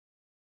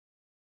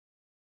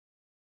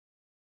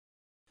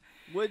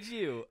Would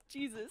you,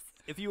 Jesus.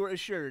 if you were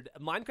assured,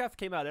 Minecraft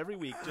came out every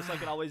week, just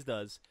like it always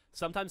does.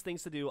 Sometimes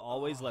things to do,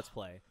 always Let's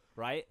Play,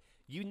 right?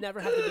 You never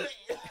have to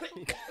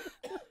do...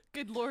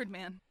 Good Lord,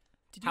 man.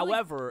 Did you,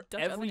 However,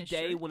 Dutch every oven his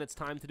day shirt? when it's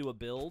time to do a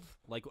build,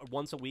 like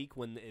once a week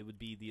when it would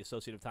be the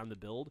associative time to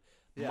build,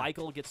 Yeah.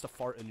 Michael gets to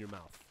fart in your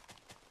mouth.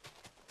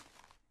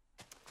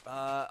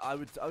 I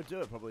would do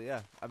it probably.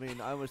 Yeah. I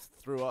mean, I almost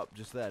threw up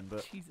just then,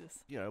 but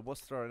Jesus. you know,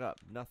 what's throwing up?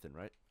 Nothing,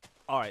 right?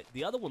 All right,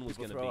 the other one was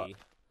People going to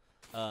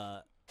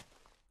throw be,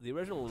 the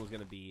original one was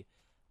going to be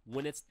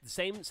when it's the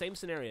same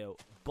scenario,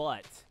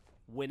 but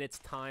when it's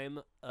time,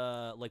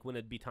 like when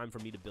it'd be time for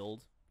me to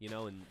build, you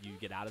know, and you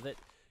get out of it,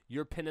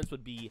 your penance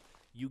would be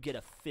you get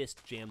a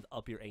fist jammed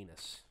up your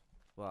anus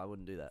Well, I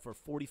wouldn't do that. for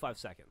 45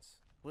 seconds.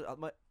 Well,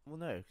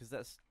 no, because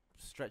that's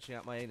stretching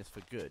out my anus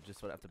for good,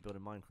 just so I have to build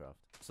in Minecraft.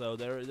 So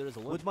there is a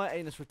limit. Would my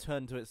anus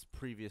return to its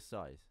previous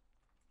size?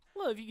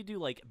 Well, if you could do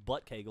like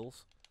butt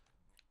kegels,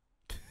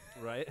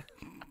 right?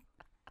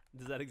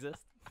 Does that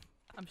exist?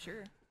 I'm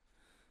sure.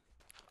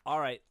 All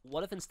right.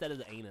 What if instead of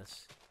the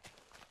anus,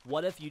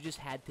 what if you just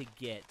had to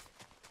get,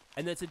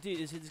 and that's a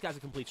dude. This guy's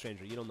a complete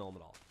stranger. You don't know him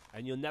at all,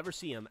 and you'll never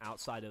see him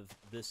outside of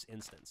this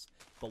instance.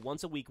 But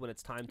once a week, when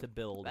it's time to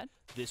build, Bad.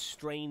 this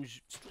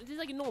strange, he's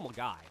like a normal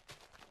guy,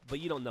 but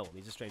you don't know him.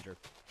 He's a stranger.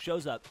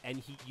 Shows up, and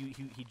he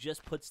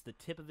just puts the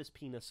tip of his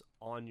penis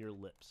on your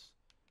lips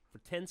for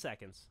 10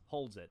 seconds,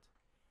 holds it,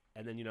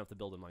 and then you don't have to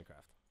build in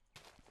Minecraft.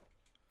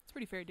 It's a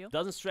pretty fair deal.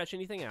 Doesn't stretch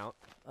anything out.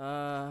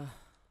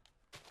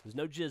 There's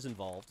no jizz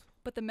involved.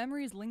 But the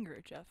memories linger,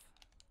 Geoff.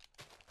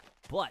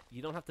 But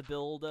you don't have to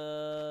build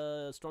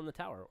Storm the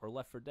Tower or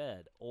Left 4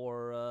 Dead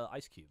or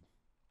Ice Cube.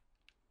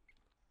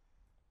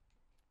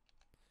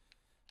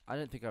 I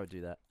don't think I would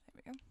do that.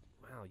 There we go.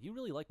 Wow, you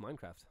really like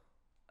Minecraft.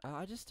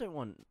 I just don't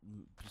want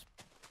just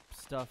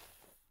stuff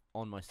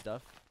on my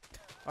stuff.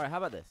 All right, how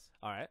about this?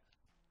 All right.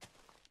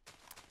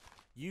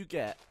 You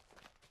get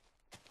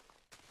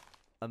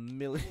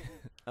 $1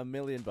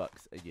 million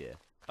bucks a year,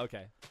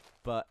 Okay.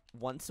 but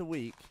once a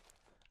week,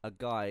 a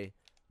guy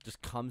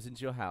just comes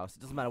into your house.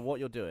 It doesn't matter what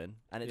you're doing,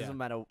 and it Yeah. doesn't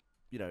matter,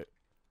 you know,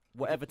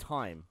 whatever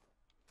time.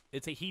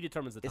 He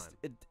determines the time.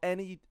 It's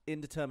any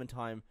indeterminate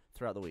time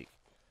throughout the week.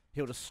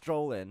 He'll just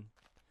stroll in,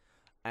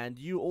 and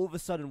you all of a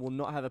sudden will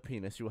not have a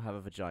penis. You will have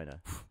a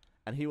vagina,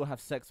 and he will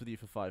have sex with you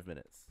for 5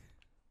 minutes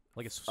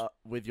Like a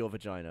with your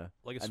vagina,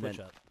 like a and switch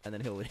then, up. and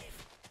then he'll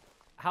leave.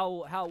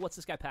 What's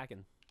this guy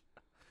packing?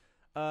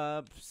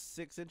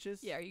 6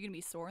 inches. Yeah, are you going to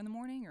be sore in the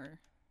morning, or?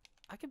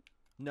 I could.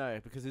 No,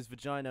 because his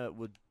vagina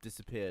would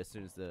disappear as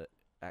soon as the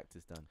act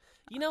is done.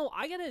 You know,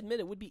 I gotta admit,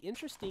 it would be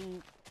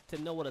interesting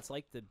to know what it's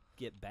like to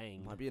get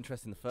banged. Might be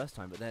interesting the first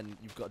time, but then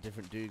you've got a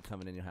different dude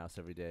coming in your house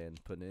every day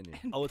and putting it in you.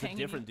 Oh, it's a Banging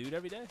different you? dude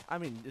every day. I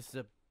mean, it's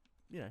a,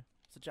 you know,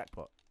 it's a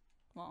jackpot.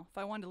 Well, if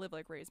I wanted to live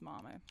like Ray's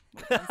mom, I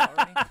would have done so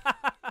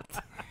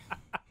already.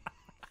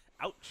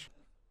 Ouch.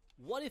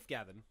 What if,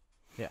 Gavin?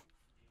 Yeah.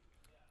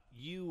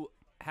 You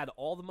had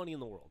all the money in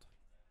the world.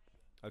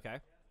 Okay.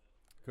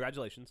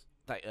 Congratulations.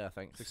 Thanks.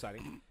 It's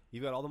exciting.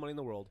 You've got all the money in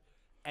the world,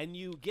 and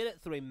you get it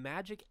through a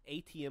magic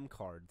ATM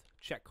card,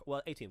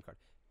 ATM card,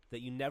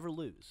 that you never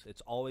lose.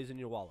 It's always in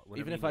your wallet.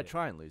 Even if I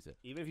try and lose it.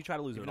 Even if you try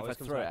to lose Even it, if always I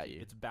comes throw it back at to you.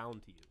 It's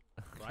bound to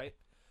you, right?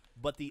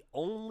 But the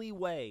only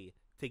way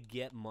to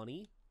get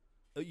money,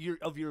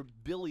 of your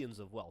billions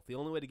of wealth, the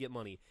only way to get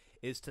money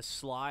is to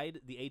slide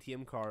the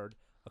ATM card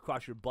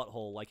across your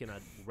butthole like in a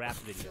rap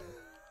video,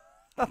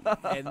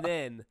 and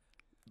then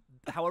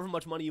however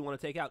much money you want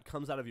to take out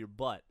comes out of your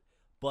butt.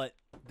 But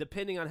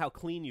depending on how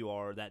clean you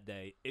are that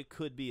day, it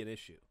could be an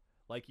issue.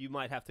 Like you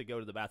might have to go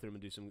to the bathroom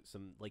and do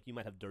some like you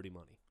might have dirty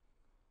money.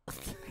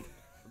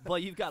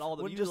 But you've got all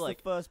the Wouldn't you just like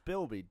the first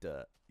bill be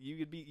dirt?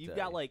 you've dirty.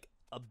 got like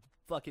a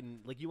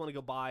fucking like you want to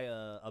go buy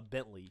a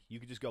Bentley, you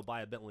could just go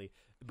buy a Bentley,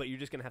 but you're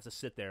just gonna have to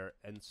sit there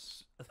and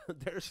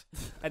there's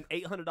an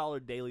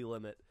 $800 daily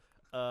limit.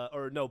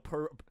 Or no,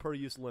 per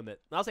use limit.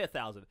 I'll say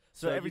 1,000.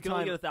 So every you can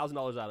only time- get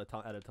 $1,000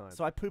 at a time.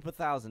 So I poop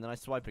 1,000, then I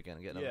swipe again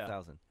and get another Yeah.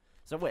 1,000.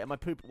 So wait, am I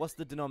poop? What's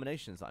the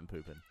denominations that I'm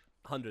pooping?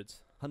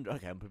 Hundreds. 100.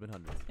 Okay, I'm pooping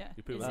hundreds. Yeah.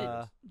 You poop Is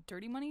out. it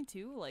dirty money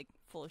too? Like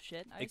full of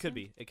shit? I It could assume?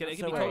 be. It could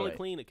So be wait, totally wait.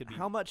 clean. It could be.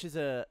 How much is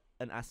an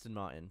Aston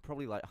Martin?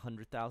 Probably like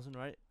 100,000,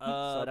 right? So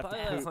I'd have to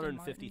Probably poop-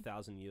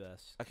 150,000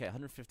 US. Okay,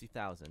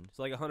 150,000.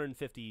 So like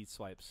 150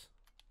 swipes.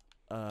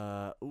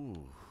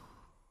 Ooh.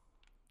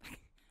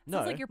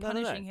 Sounds like you're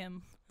punishing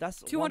him.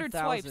 That's 200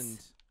 swipes.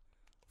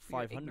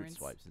 1,500 ignorance.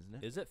 swipes, isn't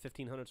it? Is it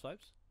 1,500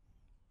 swipes?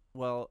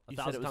 Well, you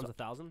said 1,000 it was. times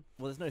 1,000?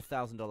 Well, there's no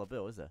 $1,000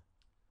 bill, is there?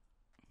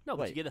 No,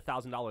 but Wait. you get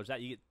 $1,000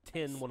 out. You get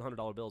 10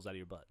 $100 bills out of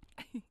your butt.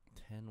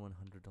 10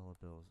 $100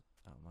 bills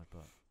out of my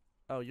butt.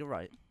 Oh, you're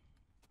right.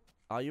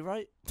 Are you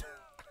right?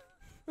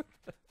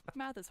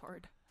 Math is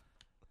hard.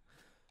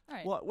 All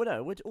right. What? Well,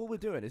 no. All we're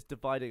doing is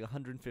dividing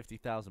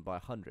 150,000 by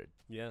 100.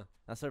 Yeah.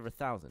 That's over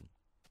 1,000.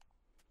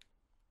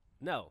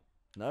 No.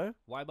 No,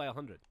 Why by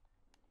 100?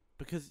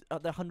 because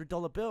they're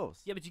 $100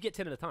 bills. Yeah, but you get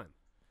 10 at a time.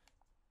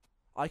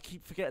 I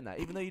keep forgetting that.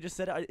 Even though you just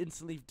said it, I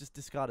instantly just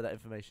discarded that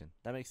information.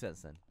 That makes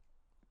sense then.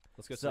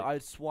 Let's go. So sleep.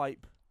 I'd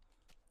swipe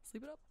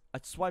Sleep it up.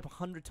 I'd swipe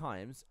 100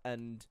 times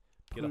and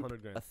Get poop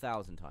 100 grand.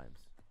 1,000 times.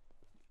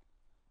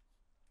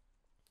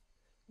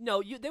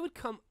 No, they would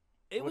come.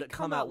 It Would would it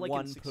come come out out like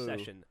one in poo?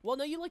 succession. Well,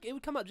 no, it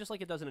would come out just like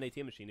it does in an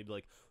ATM machine. It'd be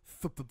like.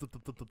 Oh,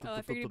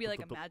 I figured it'd be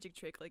like a magic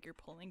trick, like you're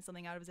pulling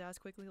something out of his ass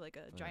quickly, like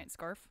a giant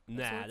scarf. of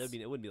Nah, sorts.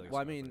 it wouldn't be like. a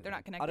Well, I scarf mean, or They're not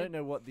anything. connected. I don't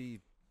know what the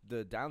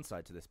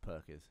downside to this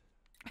perk is.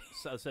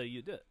 So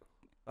you do it.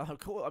 Oh,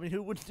 cool. I mean,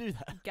 who wouldn't do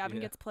that? Gavin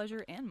Yeah. gets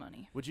pleasure and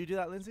money. Would you do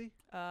that, Lindsay?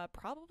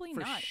 Probably For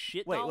not.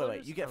 shit Wait.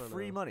 dollars? You I get don't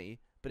free know. money,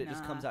 but it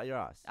just comes Nah. out your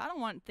ass. I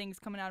don't want things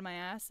coming out of my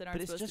ass that aren't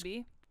it's supposed just to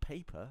be.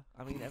 Paper.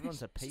 I mean, everyone's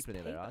had Just paper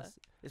near their paper. ass.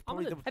 It's I'm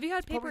probably gonna- the. Have you had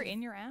it's probably paper the-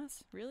 in your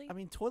ass? Really? I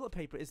mean, toilet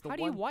paper is the How one.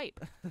 do you wipe?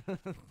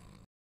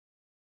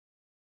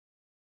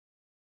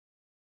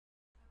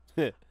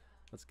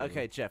 That's good.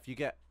 Okay, Geoff, you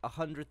get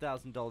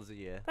 $100,000 a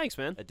year Thanks,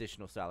 man.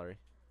 additional salary.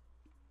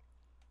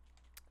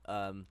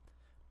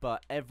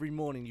 But every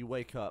morning you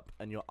wake up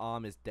and your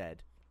arm is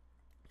dead.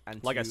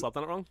 And Like I to- slept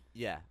on it wrong.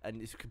 Yeah,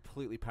 and it's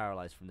completely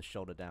paralyzed from the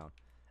shoulder down.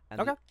 And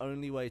Okay. the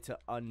only way to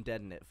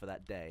undeaden it for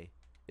that day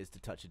is to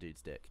touch a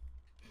dude's dick.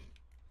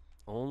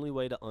 Only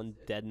way to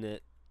undeaden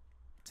it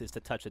is to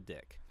touch a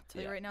dick.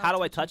 Tell you right now, How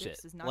do I touching touch dicks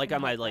it? is not Like, gonna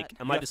am I help like,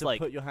 that. am You I have just to like,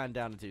 put your hand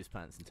down into his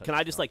pants and touch can I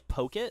his just cock. like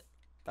poke it,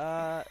 or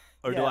Yeah,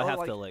 do I or have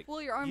like to like?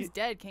 Well, your arm's You-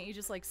 dead. Can't you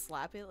just like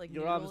slap it? Like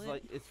your noodle arm's it?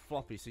 like it's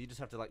floppy, so you just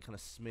have to like kind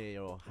of smear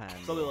your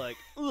hand. So they're or- like,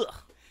 ugh,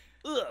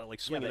 like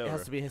yeah, swing but it it over.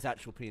 has to be his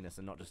actual penis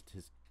and not just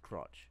his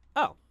crotch.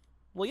 Oh,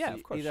 well, yeah, So of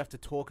you course. either have to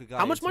talk a guy.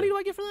 How much money into do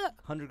I get for that?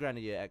 100 grand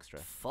a year extra.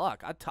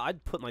 Fuck,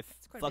 I'd put my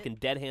quite a fucking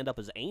dead hand up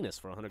his anus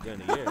for 100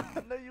 grand a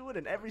year. No, you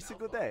wouldn't. Every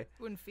single day.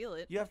 Wouldn't feel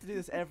it. You have to do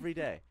this every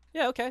day,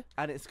 Yeah, okay.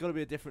 and it's got to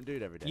be a different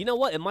dude every day. You know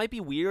what? It might be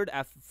weird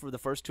for the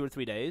first 2 or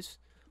 3 days,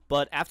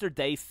 but after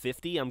day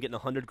 50, I'm getting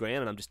 100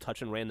 grand and I'm just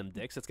touching random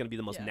dicks. It's gonna be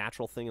the most Yeah.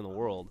 natural thing in the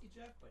world.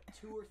 Jeff, but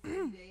 2 or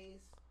 3 days,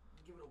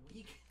 give it a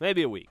week.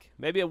 Maybe a week.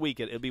 Maybe a week.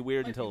 It'll be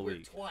weird Might until a be weird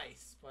week.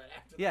 twice, but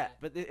after Yeah, that.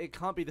 but it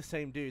can't be the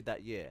same dude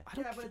that year.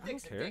 Yeah, but a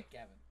dick's a care. dick,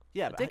 Gavin.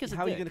 Yeah, A but dick is a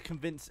how are you dick. going to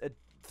convince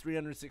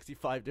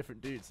 365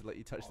 different dudes to let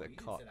you touch Oh, their you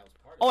didn't cock? say that was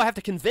part of Oh, it. I have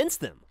to convince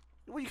them.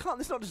 Well, you can't.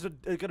 It's not just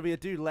going to be a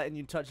dude letting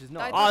you touch his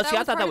knob. I Oh, thought see, I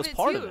was thought that part was of it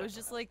part too. of it. It was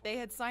just like they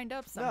had signed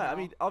up No, somehow. I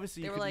mean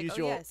obviously They you were can like, use "Oh,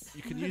 your yes."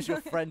 you can use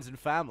your friends and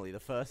family. The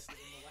first,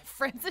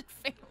 friends and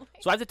family.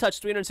 So I have to touch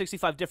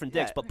 365 different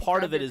dicks, Yeah. but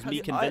part of Grab it your is me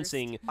cousin first.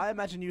 convincing. I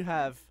imagine you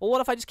have. Well, what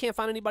if I just can't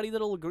find anybody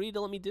that'll agree to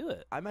let me do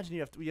it? I imagine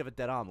you have a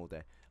dead arm all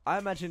day. I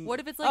imagine.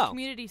 What if it's like Oh.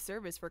 community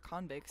service for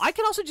convicts? I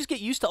can also just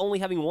get used to only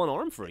having one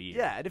arm for a year.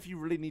 Yeah, and if you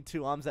really need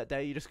 2 arms that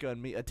day, you just go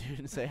and meet a dude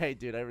and say, "Hey,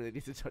 dude, I really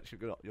need to touch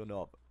your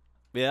knob."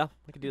 Yeah,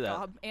 I could do that.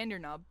 Knob and your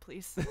knob,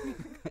 please.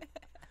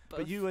 But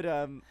Both. you would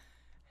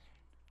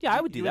Yeah,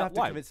 I would do you that. have to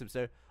Why? convince them.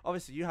 So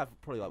obviously you have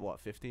probably like what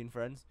 15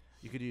 friends.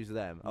 You could use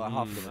them. Oh,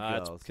 half of them are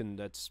girls.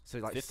 That's So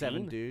like 15?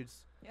 7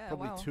 dudes. Yeah,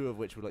 Probably wow. 2 of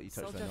which would let you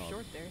touch Sell their Jeff knob.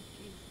 short there.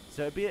 Jeez.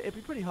 So it'd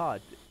be pretty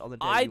hard on the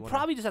day. I'd you wanna-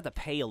 probably just have to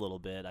pay a little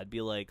bit. I'd be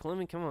like, let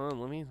me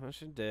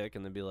touch your dick,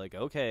 and then be like,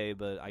 okay,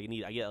 but I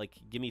get like,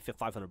 give me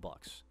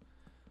 $500.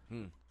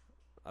 Hmm.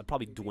 I'd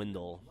probably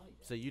dwindle.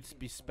 So you'd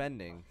be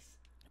spending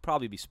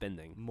Probably be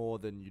spending more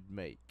than you'd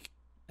make.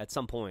 at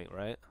some point,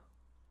 right?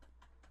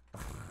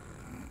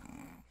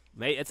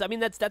 I mean,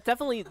 that's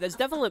definitely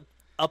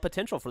a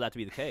potential for that to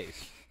be the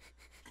case.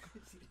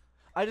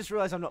 I just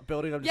realized I'm not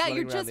building. I'm just Yeah, running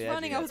you're around just the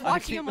running. edge I was again.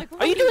 watching. I'm like,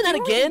 what Are you doing that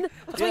again?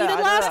 That's what you Yeah, did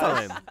I last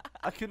know. time.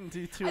 I couldn't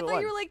do 2 I at thought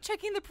once. you were like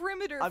checking the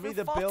perimeter. I'm for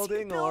either faulty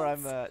building or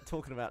I'm builds.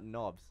 talking about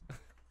knobs.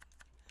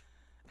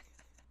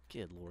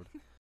 Good lord.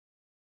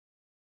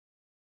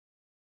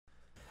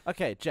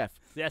 Okay, Geoff,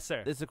 Yes,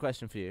 sir. this is a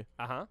question for you.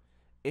 Uh huh.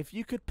 If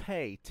you could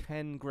pay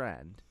 10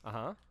 grand Uh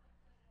huh.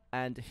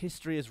 and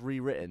history is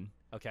rewritten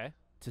Okay.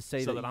 to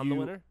say So that I'm the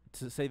winner.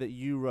 to say that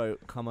you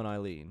wrote "Come on,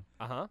 Eileen,"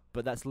 Uh huh.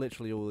 but that's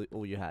literally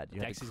all you had.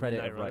 You had the Dexys credit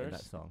Midnight of writing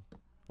Runners. that song.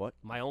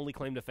 My only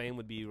claim to fame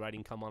would be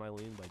writing "Come On,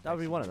 Eileen" by. That would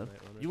be Dexys one of them.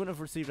 Midnight Runners. You wouldn't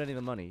have received any of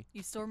the money,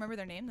 You still remember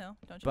their name though,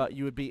 don't you? but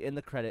you would be in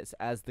the credits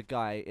as the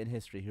guy in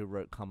history who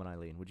wrote "Come on,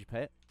 Eileen." Would you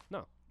pay it?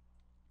 No.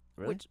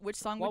 Really? Which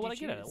song What would would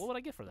I you get? choose? What would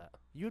I get for that?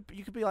 You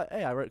could be like,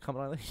 "Hey, I wrote "Come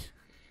on, Eileen."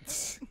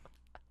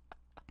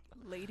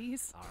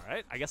 Ladies. All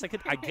right. I guess I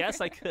could. I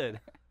guess I could.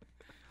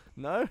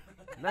 No,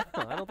 No,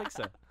 I don't think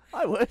so.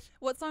 I would.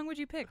 What song would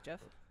you pick, Jeff?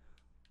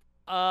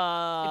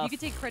 If you could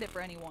take credit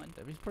for any one.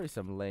 That'd be probably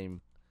some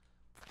lame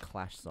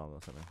Clash song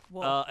or something.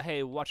 Well,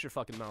 hey, watch your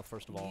fucking mouth,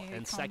 first of all, Yeah,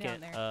 and calm down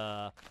second,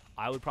 there.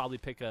 I would probably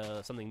pick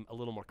something a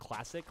little more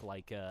classic,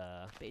 like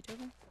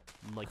Beethoven?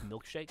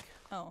 Milkshake,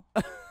 Oh.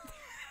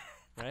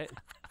 right?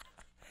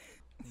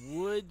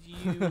 Would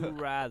you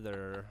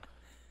rather?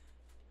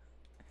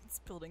 It's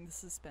building the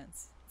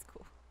suspense. It's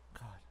cool.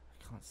 God,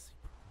 I can't see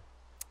properly.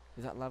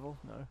 Is that level?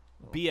 No.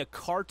 Be a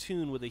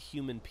cartoon with a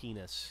human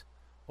penis,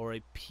 or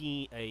a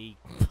A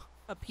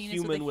penis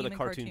human with a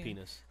cartoon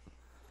penis?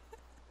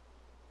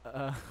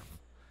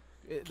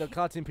 The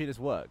cartoon penis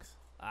works.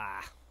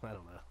 I don't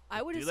know.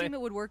 I would Do assume they?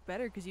 it would work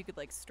better because you could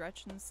like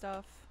stretch and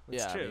stuff.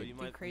 It's Yeah, I true. mean- you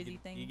Do might crazy you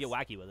things. get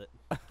wacky with it.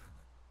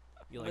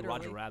 You're like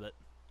Roger Literally. Rabbit.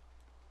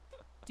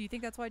 Do you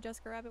think that's why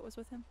Jessica Rabbit was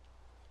with him?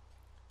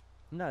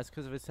 No, it's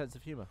because of his sense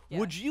of humor. Yeah.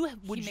 Would you?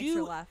 He makes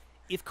her laugh.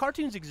 If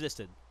cartoons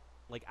existed,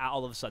 like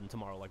all of a sudden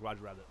tomorrow, like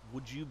Roger Rabbit,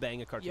 would you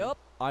bang a cartoon? Yup.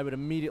 I would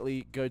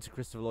immediately go to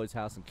Christopher Lloyd's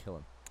house and kill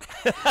him.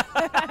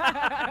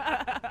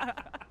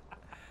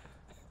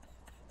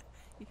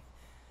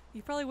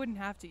 You probably wouldn't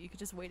have to. You could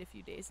just wait a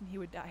few days and he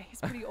would die. He's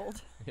pretty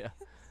old. Yeah.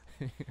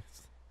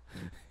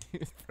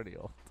 He's pretty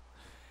old.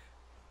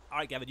 All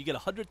right, Gavin, you get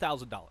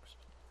 $100,000.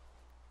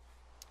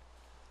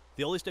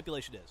 The only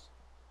stipulation is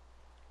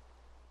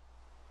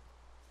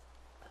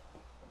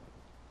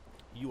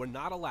you are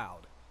not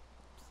allowed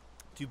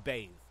to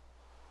bathe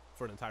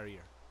for an entire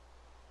year.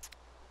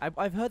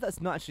 I've heard that's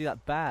not actually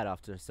that bad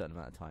after a certain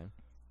amount of time.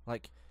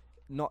 Like,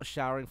 not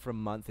showering for a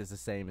month is the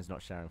same as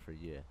not showering for a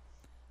year.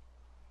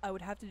 I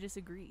would have to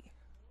disagree.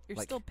 You're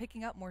Like- still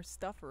picking up more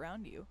stuff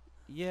around you.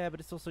 Yeah, but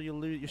it's also you're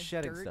Like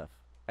shedding dirt. stuff,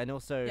 and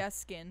also Yeah,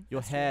 skin.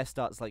 your That's true. hair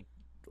starts like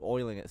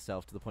oiling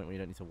itself to the point where you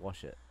don't need to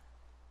wash it.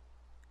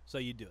 So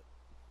you do it.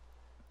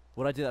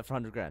 Would I do that for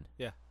 100 grand?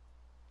 Yeah.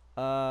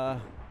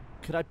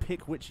 Could I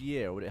pick which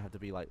year, or would it have to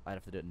be like I'd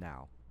have to do it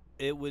now?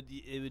 It would.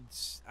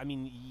 I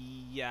mean,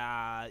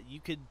 yeah. You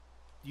could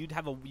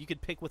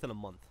pick within a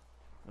month.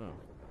 Oh.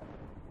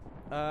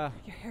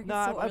 Your hair gets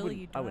Nah, so I oily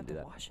wouldn't- you I don't wouldn't have do to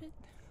that. wash it.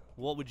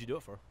 What would you do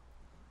it for?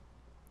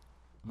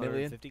 Million?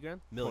 150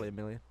 grand? Probably a Million.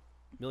 million.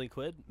 Million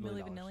quid? Milli $1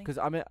 million. Vanilli. Because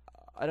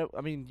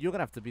I mean, you're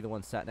gonna have to be the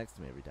one sat next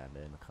to me every damn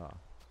day in the car.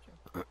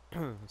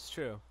 It's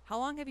true. How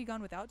long have you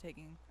gone without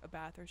taking a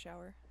bath or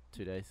shower?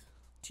 2 days.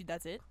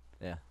 That's it?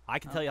 Yeah. I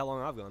can tell you how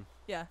long I've gone.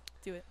 Yeah,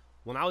 do it.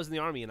 When I was in the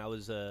Army and I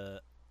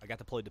got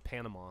deployed to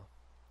Panama,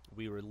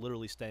 we were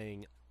literally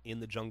staying in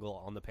the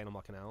jungle on the Panama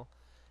Canal,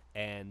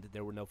 and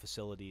there were no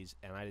facilities,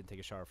 and I didn't take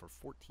a shower for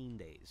 14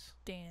 days.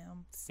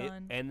 Damn,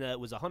 son. It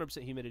was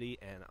 100% humidity,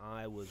 and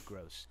I was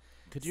gross.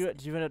 Did you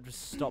ever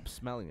just stop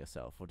smelling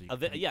yourself, or did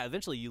you? Yeah,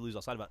 eventually you lose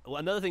all sight about it. Well,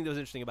 another thing that was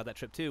interesting about that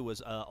trip, too,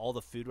 was all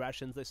the food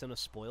rations they sent us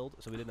spoiled,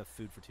 so we didn't have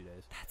food for 2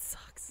 days. That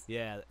sucks.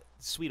 Yeah,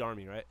 sweet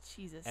Army, right?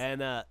 Jesus.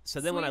 And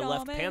so then when I Sweet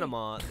left Army.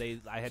 Panama,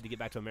 I had to get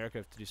back to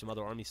America to do some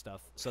other Army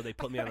stuff. So they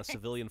put me on a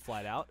civilian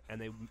flight out, and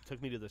they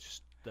took me to the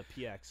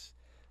PX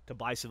to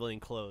buy civilian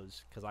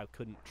clothes because I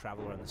couldn't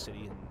travel around the city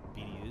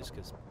in BDUs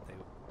because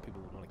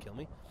people would want to kill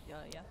me.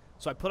 Yeah.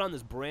 So I put on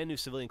this brand new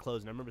civilian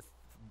clothes, and I remember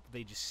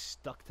they just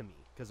stuck to me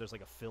because there's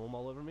like a film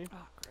all over me. Oh,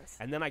 gross.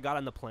 And then I got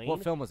on the plane.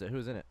 What film was it? Who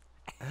was in it?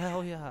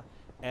 Hell yeah!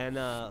 And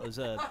it was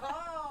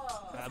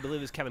I believe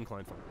it was Kevin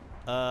Kline film.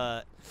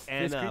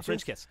 And Fierce French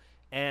Creatures? Kiss.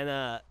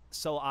 And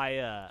so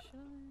I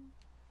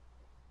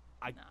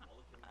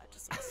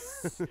Just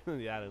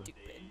yeah, I don't know.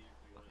 stupid.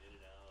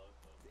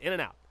 In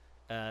and out.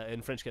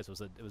 And French Kiss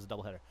was a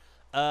double header.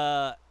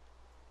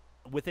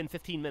 Within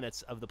 15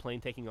 minutes of the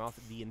plane taking off,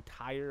 the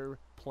entire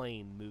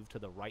plane moved to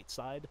the right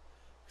side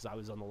because I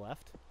was on the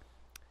left.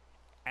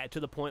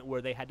 To the point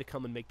where they had to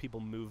come and make people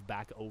move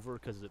back over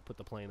because it put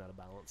the plane out of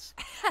balance.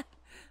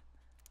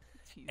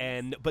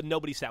 Jesus. But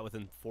nobody sat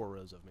within 4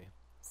 rows of me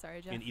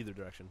Sorry, Geoff. in either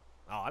direction.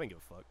 Oh, I didn't give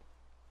a fuck.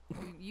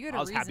 You had I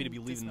a was happy to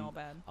reason be leaving smell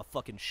bad. a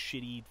fucking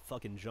shitty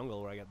fucking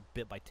jungle where I got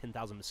bit by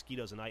 10,000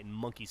 mosquitoes a night and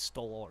monkeys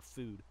stole all our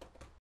food.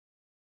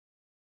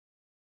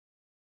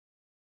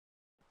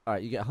 All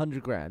right, you get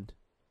 100 grand,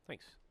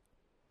 Thanks.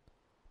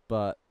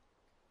 but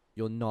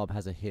your knob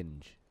has a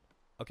hinge,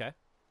 Okay.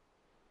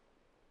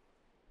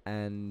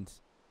 and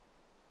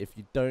if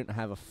you don't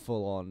have a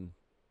full-on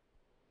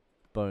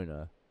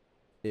boner,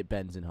 it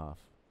bends in half.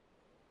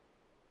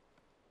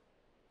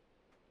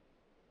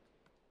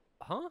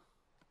 Huh?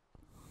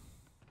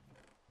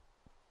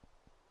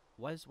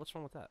 What's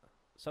wrong with that?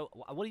 So,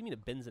 what do you mean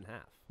it bends in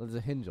half? Well, there's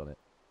a hinge on it.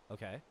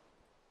 Okay.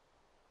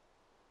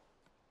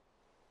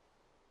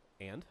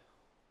 And?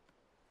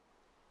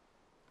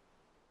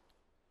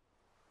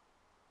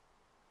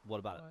 What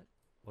about it? What?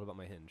 What about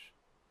my hinge?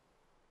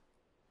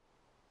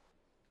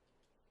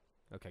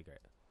 Okay, great.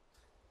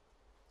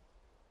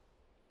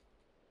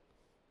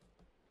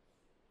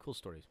 Cool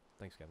stories.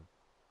 Thanks, Kevin.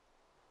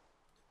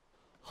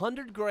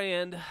 100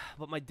 grand,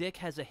 but my dick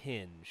has a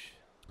hinge.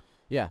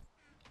 Yeah.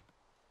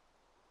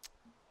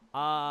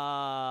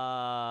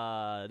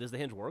 Does the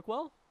hinge work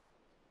well?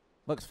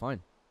 Looks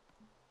fine.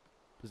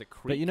 Does it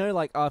creak? But you know,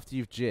 like after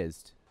you've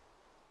jizzed,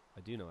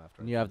 I do know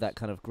after. and I you have jizz. that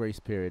kind of grace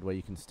period where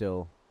you can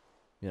still,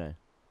 you know.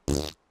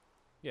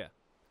 Yeah.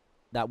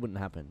 That wouldn't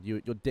happen. Your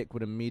dick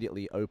would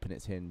immediately open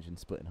its hinge and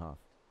split in half.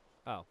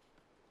 Oh,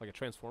 like a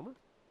transformer?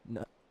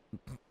 No.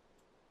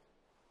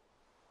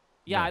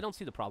 Yeah, No. I don't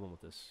see the problem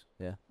with this.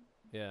 Yeah.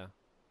 Yeah.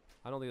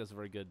 I don't think that's a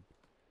very good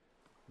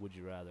would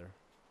you rather.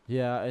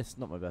 Yeah, it's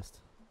not my best.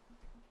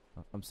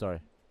 I'm sorry.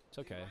 It's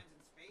okay.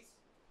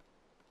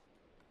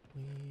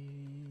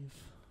 We've.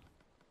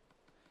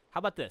 How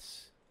about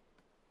this?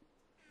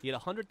 You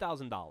get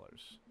 $100,000,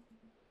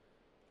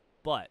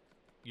 but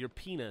your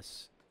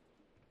penis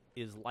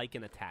is like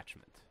an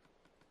attachment.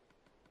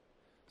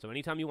 So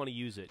anytime you want to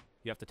use it,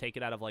 you have to take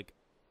it out of like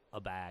a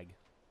bag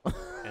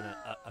and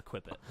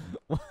equip it.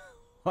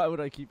 Why would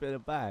I keep it in a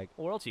bag?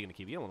 Or else are you gonna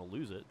keep it? You don't want to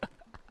lose it.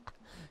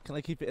 Can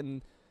I keep it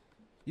in?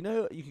 You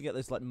know, you can get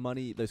those like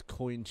those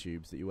coin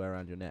tubes that you wear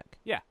around your neck.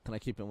 Yeah. Can I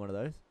keep it in one of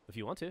those? If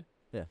you want to.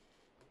 Yeah.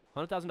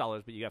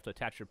 $100,000, but you have to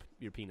attach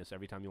your penis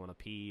every time you want to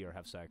pee or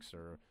have sex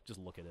or just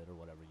look at it or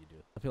whatever you do.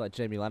 I feel like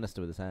Jamie Lannister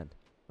with his hand.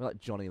 I feel like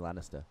Johnny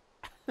Lannister.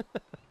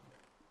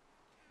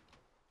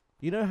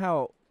 You know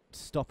how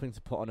stopping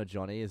to put on a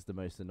Johnny is the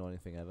most annoying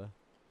thing ever?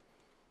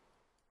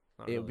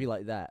 Not It would be really.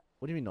 like that.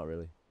 What do you mean not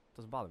really?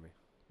 Doesn't bother me.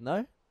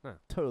 No? No.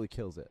 Totally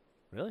kills it.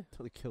 Really?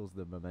 Totally kills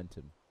the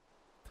momentum.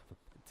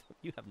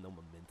 You have no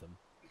momentum.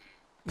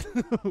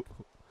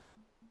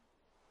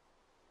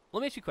 Let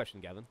me ask you a question,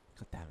 Gavin.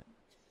 God damn it.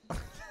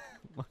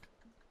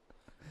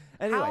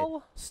 Anyway,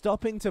 How?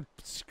 stopping to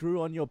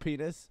screw on your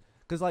penis,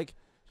 because like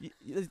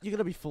you're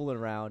gonna be fooling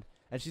around,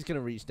 and she's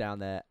gonna reach down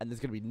there, and there's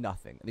gonna be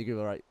nothing, and you're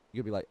gonna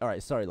be like, all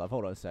right, sorry, love,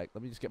 hold on a sec,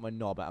 let me just get my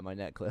knob out of my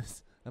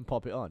necklace and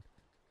pop it on.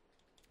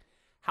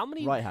 How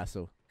many? Right,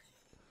 Hassel.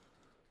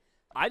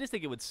 I just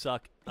think it would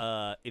suck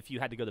if you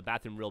had to go to the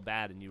bathroom real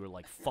bad and you were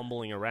like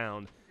fumbling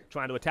around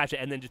trying to attach it,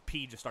 and then just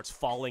pee just starts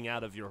falling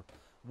out of your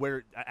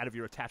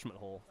attachment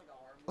hole.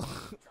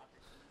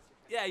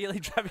 Yeah, you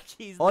like drop your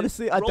keys.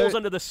 Honestly, it I rolls don't.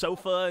 under the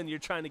sofa, and you're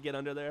trying to get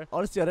under there.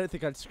 Honestly, I don't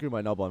think I'd screw my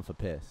knob on for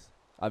piss.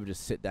 I would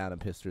just sit down and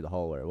piss through the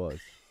hole where it was.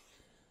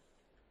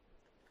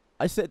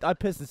 I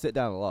piss and sit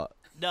down a lot.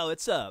 No,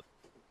 it's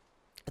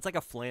like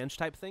a flange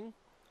type thing,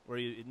 where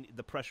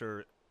the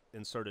pressure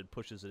inserted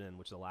pushes it in,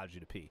 which allows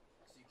you to pee.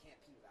 So you can't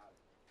pee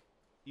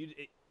without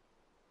it.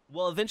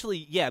 Well,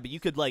 eventually, yeah, but you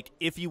could like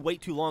if you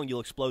wait too long,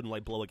 you'll explode and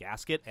like blow a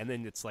gasket, and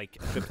then it's like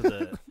trip to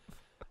the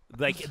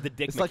like the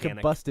dick It's mechanic.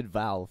 like a busted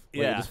valve.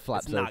 Where Yeah, it just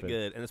flaps it's not open.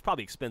 good, and it's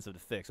probably expensive to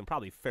fix, and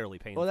probably fairly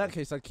painful. Well, in that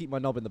case, I'd keep my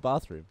knob in the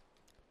bathroom.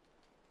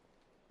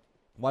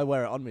 Why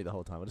wear it on me the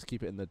whole time? I'll just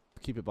keep it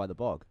by the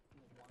bog.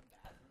 One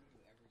bathroom you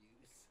ever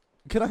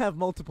use. Can I have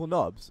multiple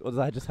knobs, or does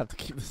I just have to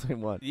keep the same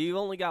one? You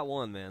only got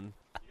one, man.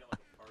 You got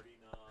like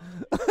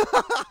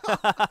a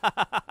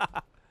party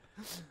knob.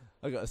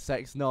 I got a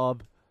sex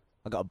knob.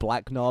 I got a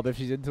black knob if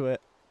she's into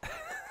it.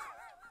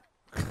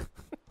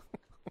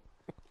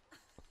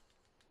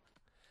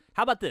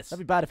 How about this?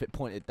 That'd be bad if it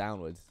pointed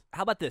downwards.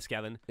 How about this,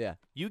 Gavin? Yeah.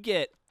 You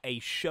get a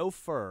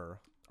chauffeur.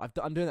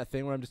 I'm doing that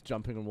thing where I'm just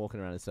jumping and walking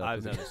around in circles.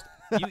 I've noticed.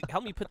 You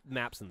help me put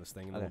maps in this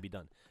thing, and then Okay. we'll be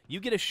done. You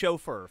get a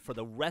chauffeur for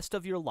the rest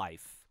of your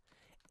life,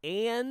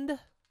 and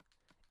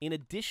in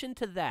addition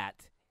to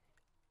that,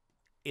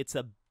 it's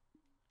a.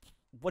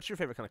 What's your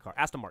favorite kind of car?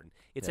 Aston Martin.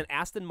 It's Yeah. an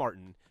Aston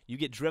Martin. You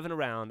get driven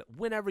around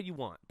whenever you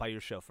want by your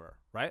chauffeur,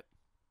 right?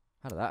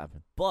 How did that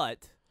happen?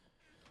 But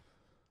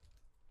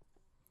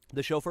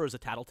the chauffeur is a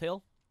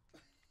tattletale,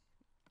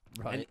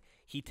 and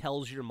he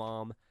tells your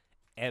mom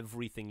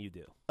everything you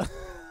do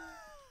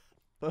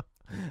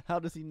How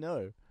does he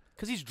know?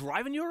 because he's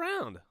driving you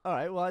around. All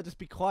right, well, I'd just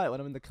be quiet when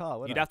I'm in the car.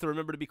 wouldn't You'd I? have to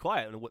remember to be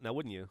quiet, now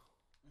wouldn't you?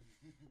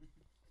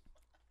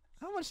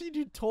 How much do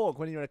you talk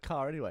when you're in a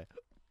car anyway?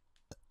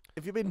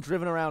 If you've been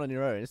driven around on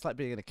your own, it's like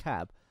being in a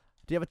cab.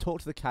 Do you ever talk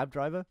to the cab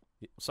driver?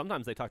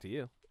 Sometimes they talk to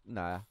you.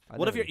 Nah.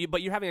 What if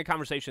but you're having a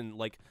conversation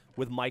like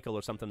with Michael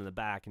or something in the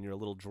back, and you're a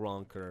little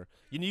drunk, or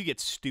you get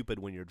stupid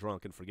when you're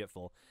drunk and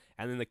forgetful,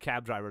 and then the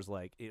cab driver's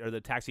like, or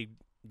the taxi,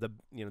 the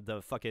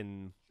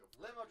fucking.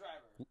 Limo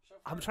driver.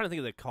 I'm trying to think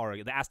of the car,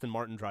 the Aston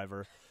Martin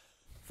driver,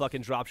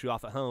 fucking drops you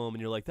off at home,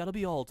 and you're like, that'll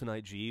be all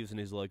tonight, Jeeves, and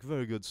he's like,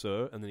 very good,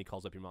 sir, and then he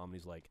calls up your mom, and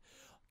he's like,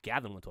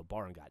 Gavin went to a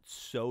bar and got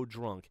so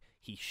drunk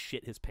he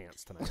shit his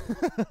pants tonight.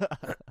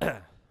 And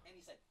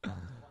he said a bunch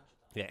of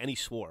times. Yeah, and he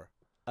swore.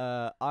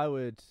 I'd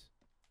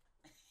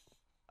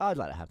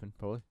let it happen,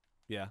 probably.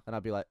 Yeah. And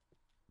I'd be like,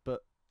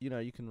 but,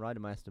 you can ride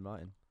in my Aston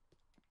Martin.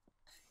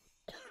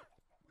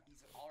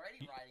 He's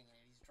already riding in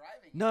it. He's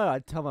driving. No,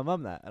 I'd tell my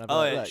mum that. And I'd be Oh,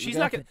 like, yeah. "Look, She's you're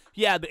not gonna gonna.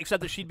 Yeah, but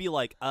except that she'd be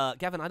like,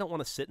 Gavin, I don't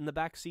want to sit in the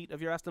back seat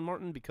of your Aston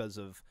Martin because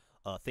of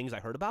things I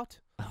heard about.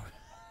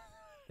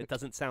 It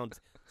doesn't sound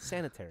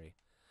sanitary.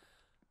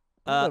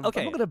 I'm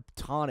Okay. not going to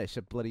tarnish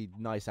a bloody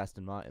nice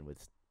Aston Martin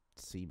with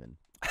semen.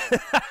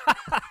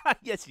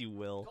 Yes, you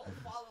will. Don't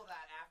follow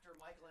that after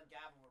Michael and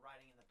Gavin were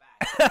riding in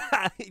the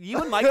back.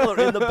 You and Michael are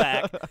in the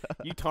back.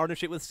 You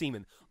tarnish it with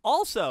semen.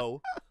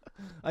 Also,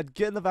 I'd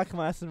get in the back of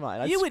my Aston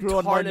Martin. I'd you would screw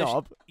on my tarnish.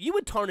 knob. You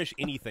would tarnish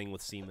anything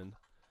with semen.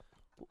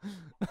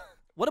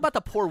 What about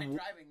the poor? My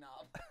driving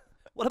knob.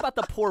 What about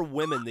the poor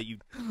women that you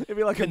It'd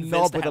be like a convinced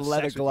knob to with a have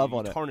leather sex with glove you?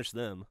 on You it tarnish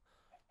them.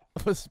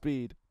 for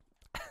speed.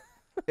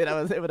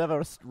 it would have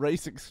a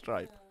racing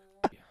stripe.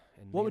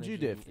 And What would you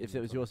do managing if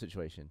it was your influence.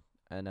 situation?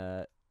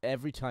 And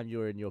every time you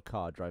were in your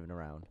car driving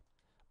around,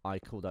 I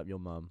called up your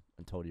mum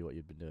and told you what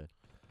you'd been doing.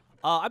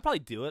 I'd probably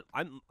do it.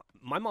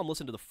 My mom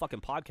listened to the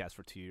fucking podcast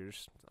for 2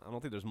 years. I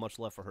don't think there's much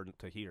left for her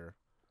to hear.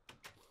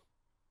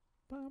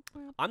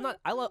 I'm not.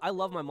 I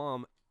love my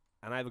mom,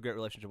 and I have a great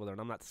relationship with her,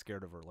 and I'm not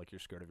scared of her like you're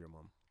scared of your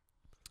mom.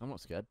 I'm not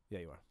scared. Yeah,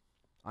 you are.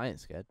 I ain't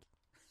scared.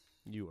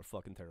 You are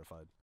fucking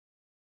terrified.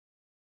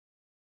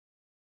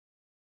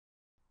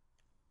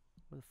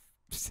 What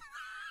the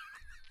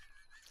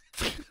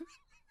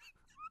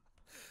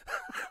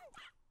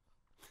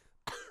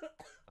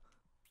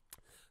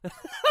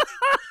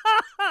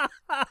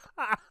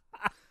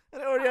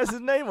And it already has his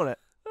name on it.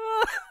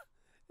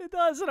 It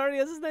does. It already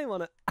has his name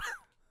on it.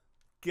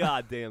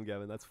 God damn,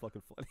 Gavin, that's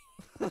fucking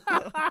funny.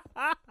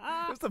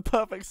 was the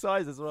perfect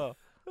size as well.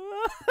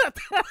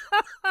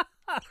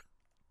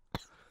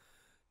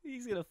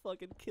 He's gonna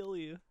fucking kill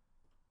you.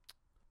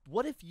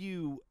 What if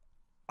you?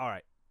 All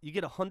right, you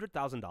get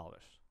 $100,000,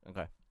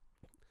 Okay.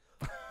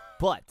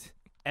 but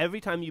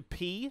every time you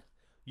pee,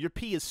 your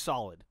pee is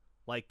solid,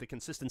 like the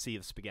consistency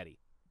of spaghetti,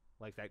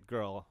 like that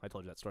girl I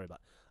told you that story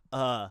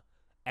about.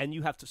 And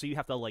you have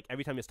to like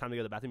every time it's time to go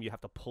to the bathroom, you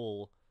have to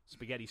pull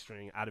spaghetti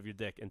string out of your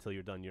dick until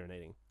you're done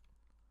urinating.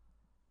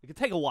 It can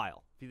take a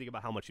while if you think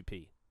about how much you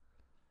pee.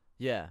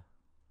 Yeah.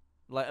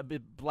 Like a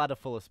big bladder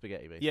full of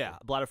spaghetti, basically. Yeah,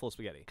 a bladder full of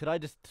spaghetti. Could I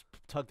just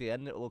tug the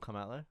end and it'll all come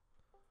out though?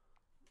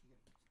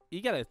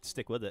 You gotta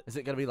stick with it. Is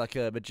it gonna be like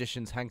a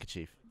magician's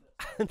handkerchief?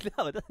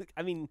 No, it doesn't.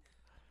 I mean,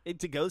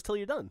 it goes till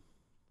you're done.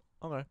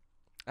 Okay.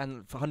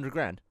 And for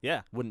 $100,000,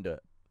 Yeah. wouldn't do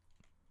it.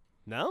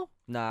 No?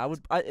 Nah,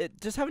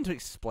 just having to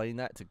explain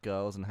that to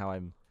girls and how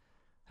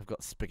have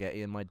got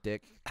spaghetti in my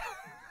dick.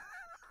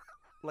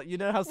 Like, you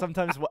know how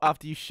sometimes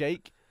after you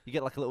shake, you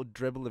get like a little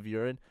dribble of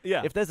urine?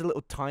 Yeah. If there's a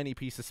little tiny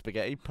piece of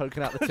spaghetti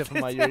poking out the tip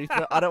of my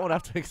urethra, I don't want to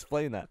have to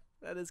explain that.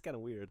 That is kind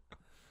of weird.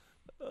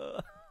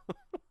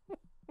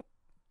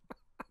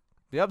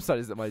 The upside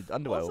is that my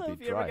underwear Also, will if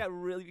be you dry. ever got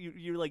really,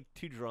 you're like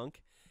too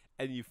drunk,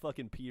 and you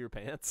fucking pee your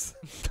pants.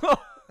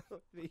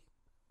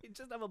 You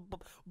just have a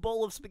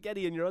bowl of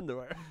spaghetti in your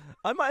underwear.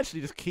 I might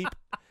actually just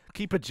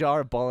keep a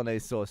jar of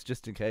bolognese sauce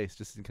just in case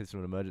of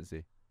an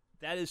emergency.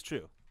 That is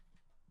true.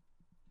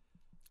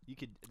 You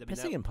could. I mean,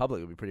 Pissing in public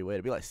would be pretty weird.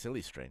 It'd be like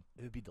silly string.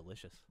 it would be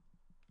delicious.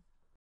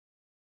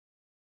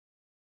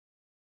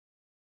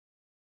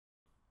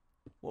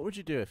 What would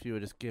you do if you were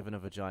just given a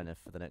vagina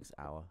for the next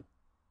hour?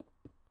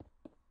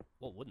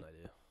 What wouldn't I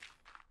do?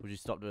 Would you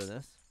stop doing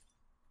this?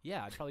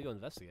 Yeah, I'd probably go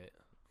investigate.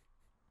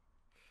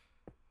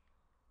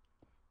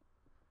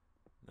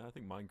 No, I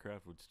think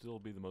Minecraft would still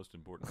be the most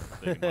important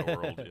thing in my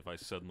world if I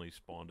suddenly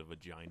spawned a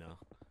vagina.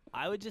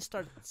 I would just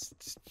start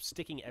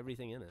sticking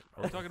everything in it.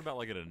 Are we talking about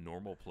like at a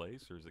normal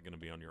place, or is it going to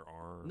be on your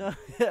arm? No,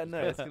 yeah, no,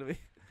 it's gonna be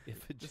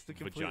If it just a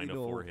Vagina completely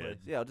normal forehead. place.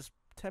 Yeah, I'll just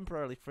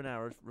temporarily for an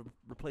hour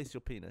replace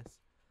your penis.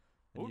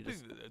 And What you would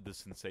just- be the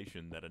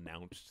sensation that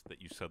announced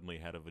that you suddenly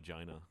had a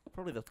vagina?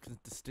 Probably the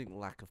distinct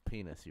lack of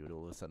penis you would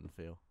all of a sudden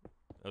feel.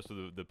 Oh,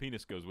 so the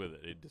penis goes with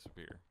it. It'd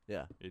disappear.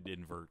 Yeah, It'd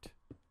invert.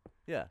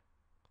 yeah.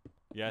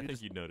 Yeah, I You think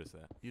just- you'd notice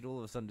that. You'd all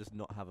of a sudden just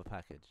not have a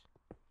package.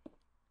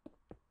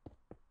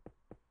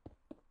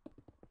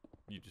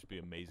 You'd just be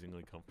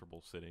amazingly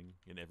comfortable sitting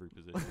in every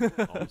position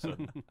all of a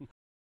sudden.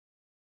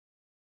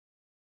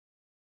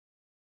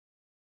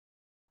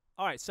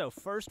 All right, so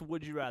first,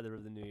 would you rather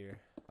of the new year?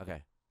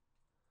 Okay.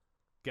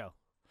 Go.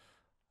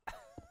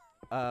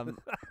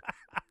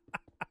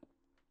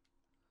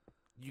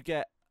 You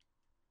get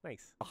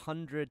Thanks.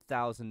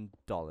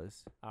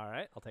 $100,000, All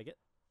right, I'll take it.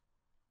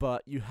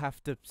 but you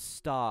have to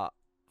start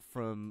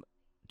from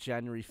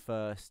January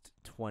 1st,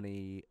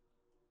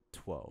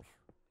 2012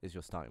 is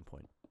your starting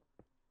point.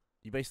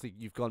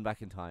 You've gone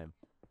back in time.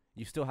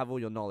 You still have all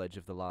your knowledge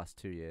of the last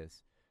 2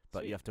 years, but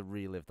Sweet. you have to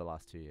relive the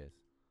last 2 years.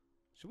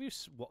 Should we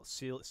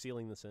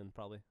sealing this in?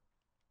 Probably.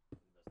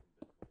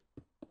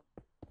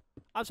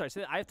 I'm sorry.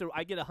 So I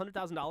get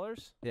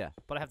 $100,000, Yeah.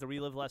 but I have to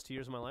relive the last 2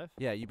 years of my life.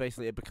 Yeah,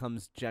 it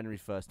becomes January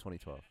 1st,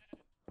 2012.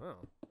 Oh,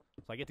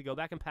 so I get to go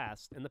back in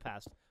the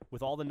past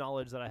with all the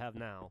knowledge that I have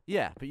now.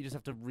 Yeah, but you just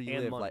have to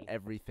relive money. like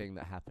everything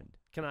that happened.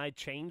 Can I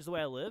change the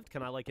way I lived?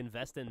 Can I like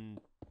invest in,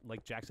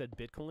 like Jack said,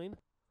 Bitcoin?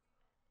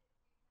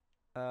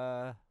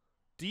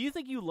 Do you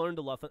think you learned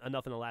enough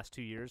in the last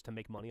 2 years to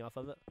make money off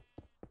of it?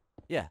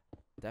 Yeah,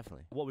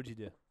 definitely. What would you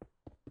do?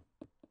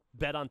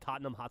 Bet on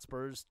Tottenham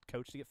Hotspur's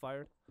coach to get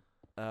fired?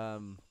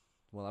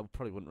 Well, I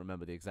probably wouldn't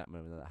remember the exact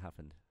moment that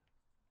happened.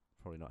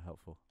 Probably not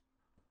helpful.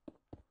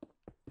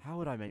 How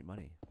would I make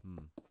money?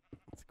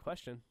 That's a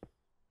question.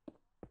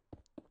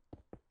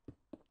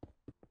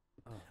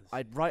 Oh,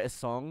 I'd write a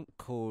song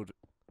called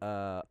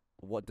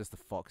 "What Does the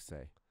Fox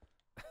Say?"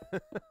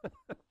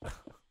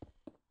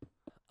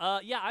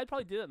 Yeah, I'd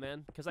probably do it,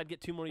 man, because I'd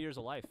get 2 more years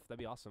of life. That'd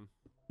be awesome.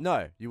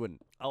 No, you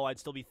wouldn't. Oh, I'd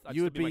still be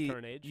You would my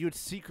current age. You would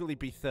secretly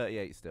be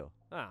 38 still,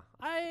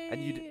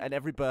 and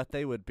every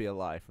birthday would be a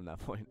lie from that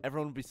point.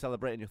 Everyone would be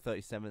celebrating your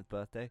 37th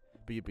birthday,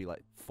 but you'd be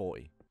like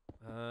 40.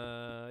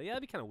 Yeah,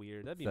 that'd be kind of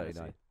weird. That'd be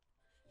 39. messy.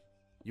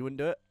 You wouldn't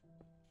do it.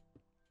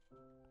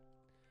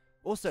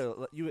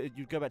 Also,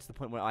 you'd go back to the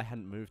point where I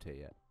hadn't moved here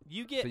yet,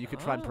 You get so you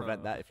could try and prevent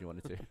Oh. that if you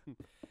wanted to.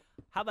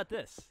 How about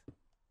this?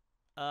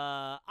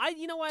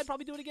 You know what? I'd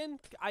probably do it again.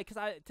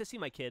 To see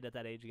my kid at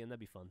that age again, that'd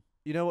be fun.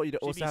 You know what you'd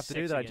She'd also be have to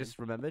do 6 that I again. just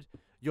remembered?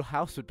 Your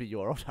house would be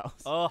your old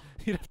house. Oh,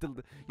 You'd have to.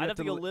 I'd have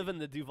to go li- live in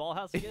the Duval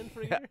house again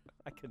for a Yeah. year.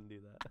 I couldn't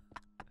do that.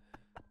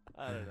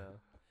 I don't know.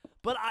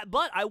 But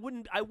I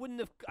wouldn't.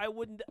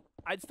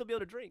 I'd still be able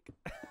to drink.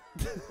 I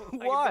could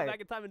Why? go back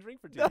in time and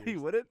drink for 2 No, years.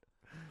 you wouldn't,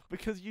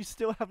 because you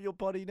still have your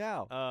body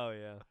now. Oh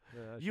yeah.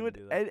 I You would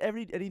shouldn't do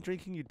that. any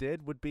drinking you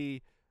did would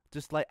be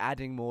just like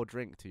adding more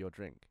drink to your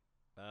drink.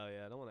 Oh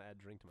yeah. I don't want to add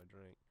drink to my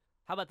drink.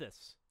 How about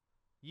this?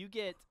 You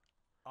get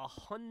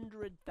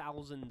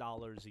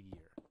 $100,000 a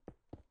year.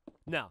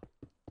 No,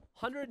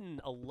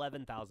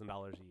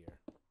 $111,000 a year.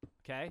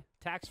 Okay?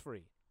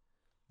 Tax-free.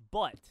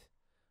 But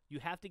you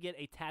have to get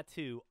a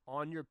tattoo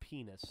on your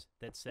penis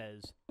that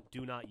says,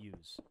 do not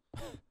use.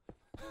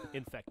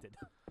 Infected.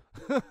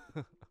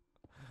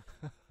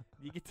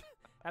 You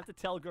have to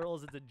tell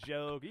girls it's a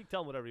joke. You can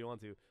tell them whatever you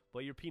want to,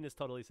 but your penis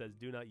totally says,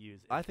 do not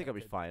use. I think I'll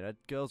be infected. fine.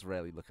 Girls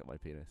rarely look at my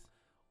penis.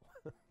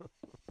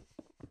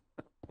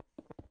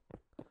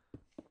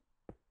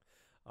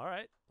 All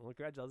right. Well,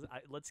 congratulations.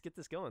 Let's get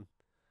this going.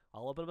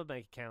 I'll open up a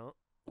bank account.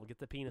 We'll get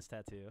the penis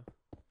tattoo.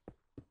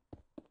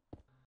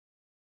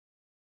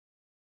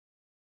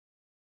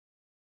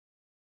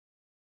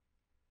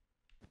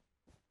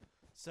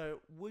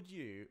 So, would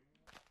you,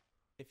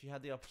 if you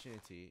had the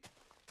opportunity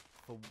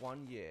for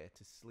 1 year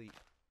to sleep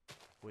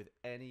with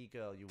any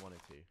girl you wanted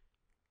to,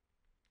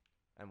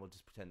 and we'll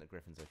just pretend that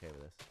Griffin's okay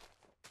with this,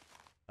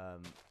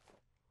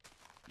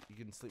 you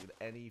can sleep with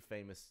any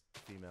famous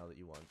female that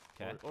you want,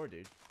 'Kay. or a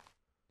dude,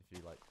 if you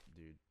like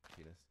dude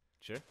penis.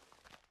 Sure.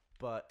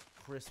 But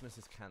Christmas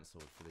is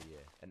cancelled for the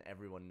year, and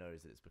everyone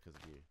knows that it's because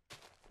of you.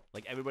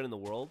 Like everybody in the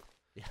world?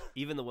 Yeah.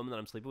 Even the woman that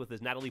I'm sleeping with?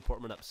 Is Natalie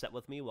Portman upset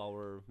with me while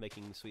we're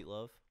making sweet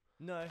love?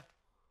 No,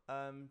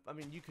 I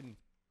mean you can.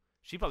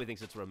 She probably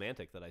thinks it's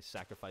romantic that I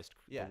sacrificed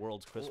Yeah. the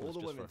world's Christmas all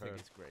the just women for her. think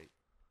it's great.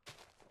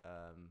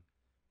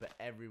 But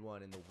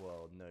everyone in the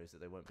world knows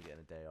that they won't be getting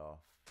a day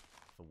off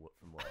from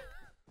work.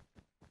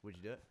 Would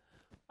you do it?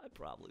 I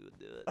probably would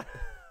do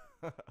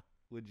it.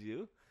 Would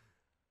you?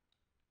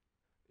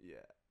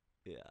 Yeah.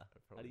 Yeah. I How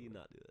probably do you would.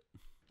 not do it?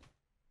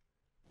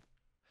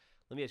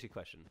 Let me ask you a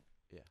question.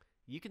 Yeah.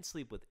 You can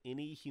sleep with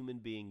any human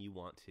being you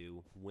want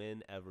to,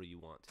 whenever you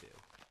want to,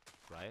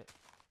 right?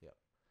 Yep.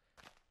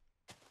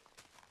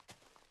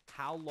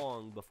 How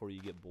long before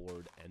you get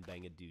bored and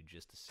bang a dude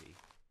just to see?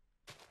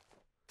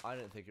 I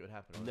don't think it would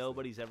happen. Honestly.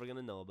 Nobody's ever going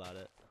to know about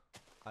it.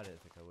 I don't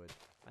think I would.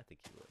 I think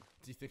you would.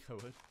 Do you think I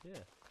would?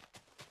 Yeah.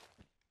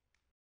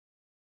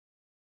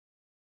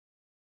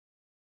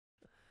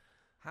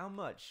 How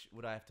much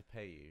would I have to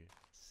pay you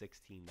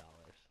 $16.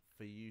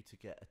 for you to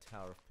get a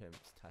Tower of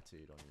Pimps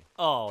tattooed on you?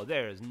 Oh,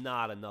 there is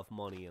not enough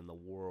money in the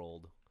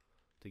world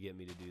to get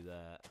me to do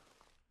that.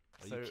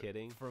 Are you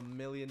kidding? For $1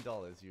 million,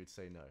 you would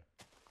say no.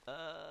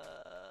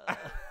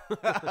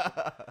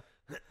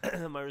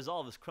 My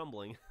resolve is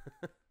crumbling.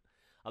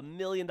 $1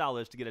 million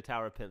to get a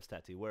Tower of Pimps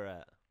tattoo. Where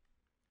at?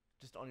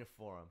 Just on your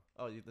forearm.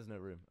 Oh, there's no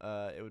room.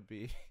 It would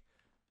be.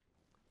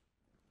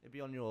 It'd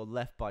be on your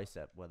left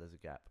bicep where there's a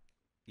gap.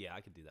 Yeah,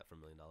 I could do that for $1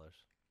 million.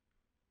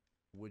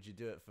 Would you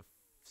do it for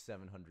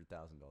 $700,000?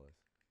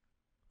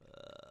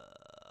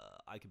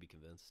 I could be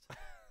convinced.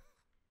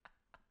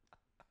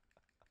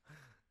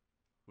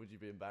 Would you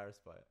be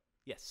embarrassed by it?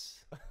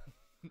 Yes.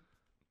 Do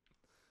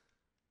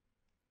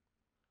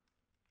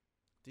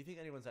you think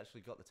anyone's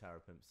actually got the Tower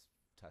of Pimps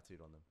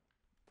tattooed on them?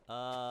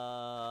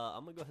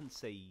 I'm gonna go ahead and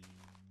say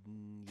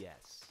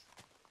yes.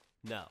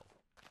 No.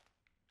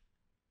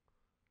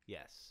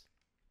 Yes.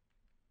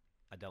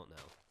 I don't know.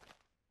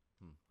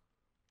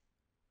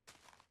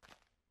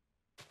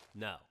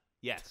 No.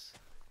 Yes.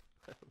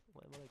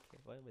 Why am I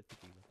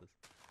thinking about this?